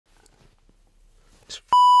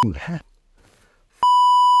hell.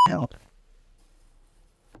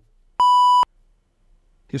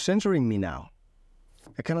 You're censoring me now.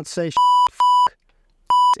 I cannot say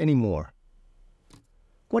anymore.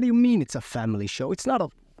 What do you mean it's a family show? It's not a...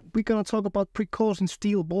 We're gonna talk about precogs and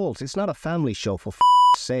steel balls. It's not a family show, for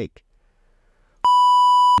sake.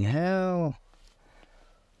 Hell.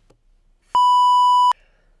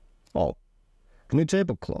 Oh, new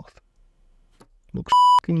tablecloth. Looks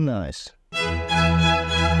nice.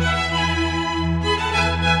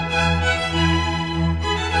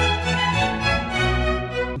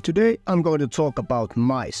 Today I'm going to talk about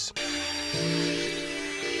mice.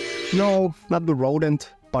 No, not the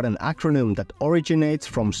rodent, but an acronym that originates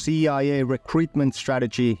from CIA recruitment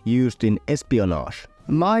strategy used in espionage.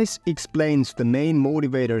 MICE explains the main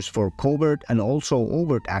motivators for covert and also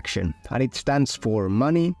overt action, and it stands for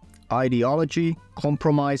money, ideology,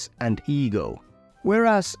 compromise, and ego.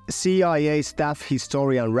 Whereas CIA staff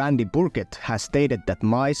historian Randy Burkett has stated that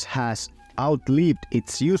MICE has outlived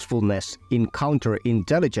its usefulness in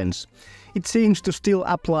counterintelligence, it seems to still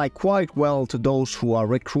apply quite well to those who are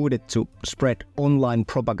recruited to spread online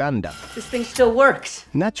propaganda. This thing still works.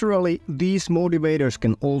 Naturally, these motivators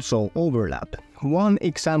can also overlap. One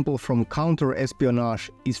example from counter-espionage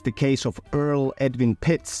is the case of Earl Edwin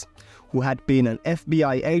Pitts, who had been an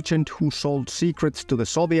FBI agent who sold secrets to the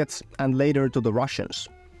Soviets and later to the Russians.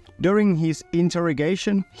 During his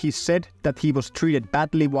interrogation, he said that he was treated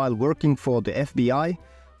badly while working for the FBI,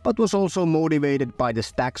 but was also motivated by the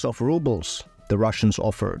stacks of rubles the Russians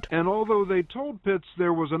offered. And although they told Pitts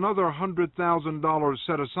there was another $100,000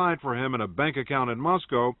 set aside for him in a bank account in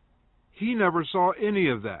Moscow, he never saw any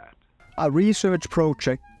of that. A research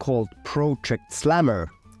project called Project Slammer,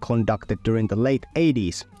 conducted during the late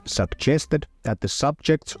 80s, suggested that the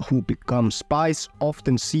subjects who become spies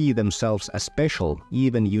often see themselves as special,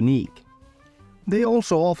 even unique. They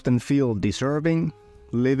also often feel deserving,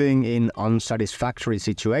 living in unsatisfactory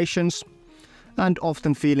situations, and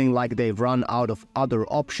often feeling like they've run out of other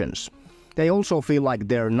options. They also feel like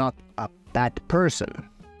they're not a bad person.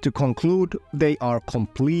 To conclude, they are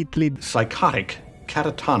completely psychotic,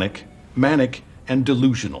 catatonic, manic, and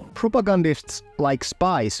delusional. Propagandists, like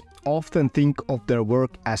spies, often think of their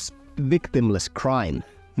work as victimless crime.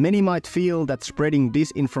 Many might feel that spreading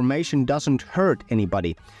disinformation doesn't hurt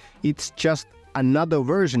anybody. It's just another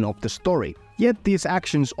version of the story. Yet these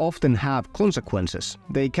actions often have consequences.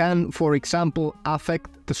 They can, for example,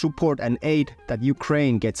 affect the support and aid that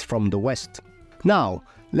Ukraine gets from the West. Now,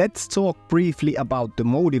 let's talk briefly about the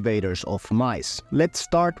motivators of mice. Let's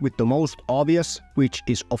start with the most obvious, which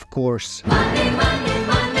is of course money, money,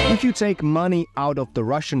 money. If you take money out of the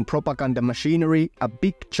Russian propaganda machinery, a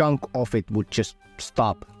big chunk of it would just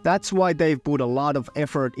stop. That's why they've put a lot of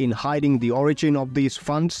effort in hiding the origin of these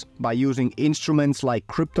funds by using instruments like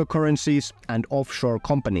cryptocurrencies and offshore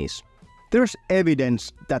companies. There's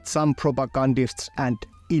evidence that some propagandists and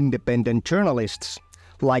independent journalists,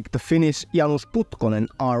 like the Finnish Janus Putkonen,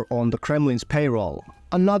 are on the Kremlin's payroll.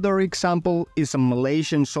 Another example is a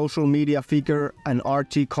Malaysian social media figure and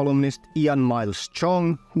RT columnist Ian Miles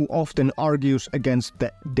Chong, who often argues against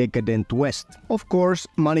the decadent West. Of course,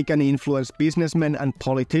 money can influence businessmen and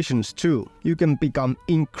politicians too. You can become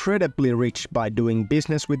incredibly rich by doing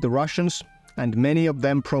business with the Russians, and many of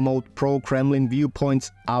them promote pro-Kremlin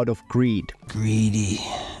viewpoints out of greed. Greedy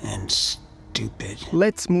and stupid.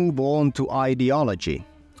 Let's move on to ideology.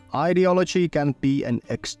 Ideology can be an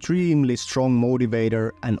extremely strong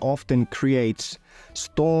motivator and often creates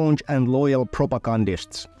staunch and loyal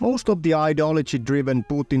propagandists. Most of the ideology-driven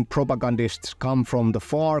Putin propagandists come from the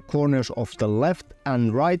far corners of the left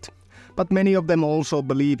and right, but many of them also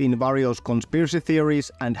believe in various conspiracy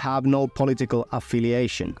theories and have no political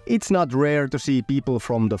affiliation. It's not rare to see people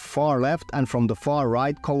from the far left and from the far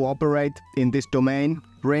right cooperate in this domain,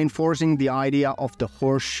 reinforcing the idea of the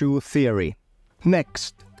horseshoe theory.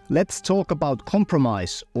 Next, let's talk about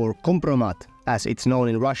compromise, or kompromat, as it's known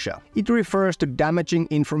in Russia. It refers to damaging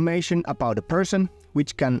information about a person,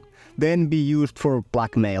 which can then be used for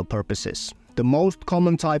blackmail purposes. The most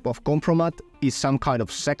common type of kompromat is some kind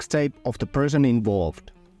of sex tape of the person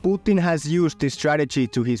involved. Putin has used this strategy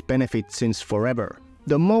to his benefit since forever.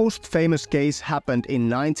 The most famous case happened in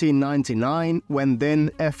 1999 when then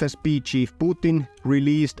FSB chief Putin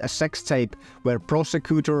released a sex tape where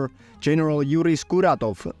prosecutor General Yuri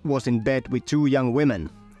Skuratov was in bed with two young women.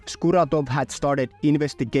 Skuratov had started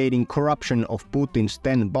investigating corruption of Putin's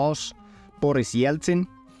then boss, Boris Yeltsin,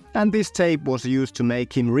 and this tape was used to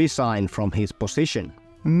make him resign from his position.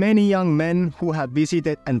 Many young men who have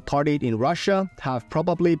visited and partied in Russia have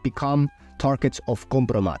probably become targets of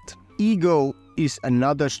kompromat. Ego is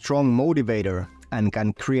another strong motivator, and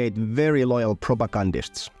can create very loyal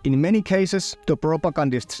propagandists. In many cases, the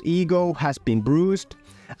propagandist's ego has been bruised,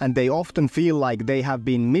 and they often feel like they have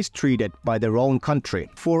been mistreated by their own country.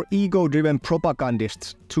 For ego-driven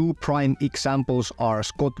propagandists, two prime examples are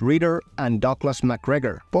Scott Ritter and Douglas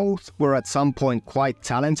MacGregor. Both were at some point quite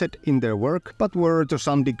talented in their work, but were to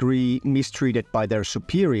some degree mistreated by their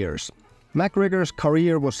superiors. MacGregor's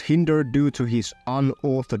career was hindered due to his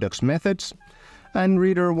unorthodox methods, and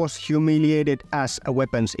Ritter was humiliated as a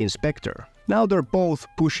weapons inspector. Now they're both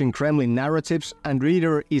pushing Kremlin narratives, and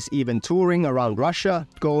Ritter is even touring around Russia,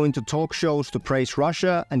 going to talk shows to praise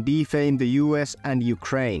Russia and defame the US and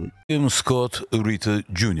Ukraine. Scott Ritter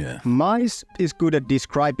Jr. Mice is good at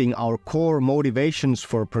describing our core motivations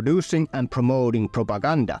for producing and promoting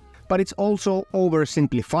propaganda, but it's also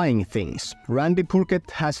oversimplifying things. Randy Burkett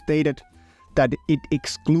has stated that it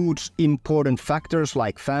excludes important factors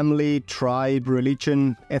like family, tribe,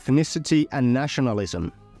 religion, ethnicity, and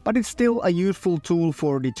nationalism. But it's still a useful tool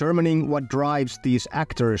for determining what drives these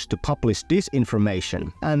actors to publish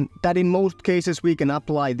disinformation, and that in most cases we can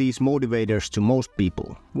apply these motivators to most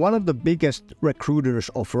people. One of the biggest recruiters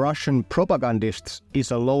of Russian propagandists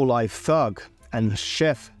is a low-life thug and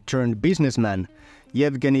chef turned businessman,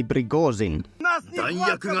 Yevgeny Prigozhin.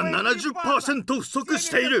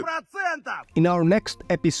 In our next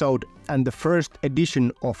episode and the first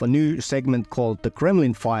edition of a new segment called The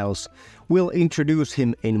Kremlin Files, we'll introduce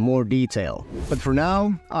him in more detail. But for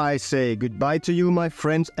now, I say goodbye to you, my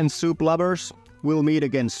friends and soup lovers. We'll meet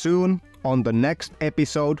again soon on the next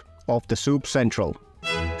episode of the Soup Central.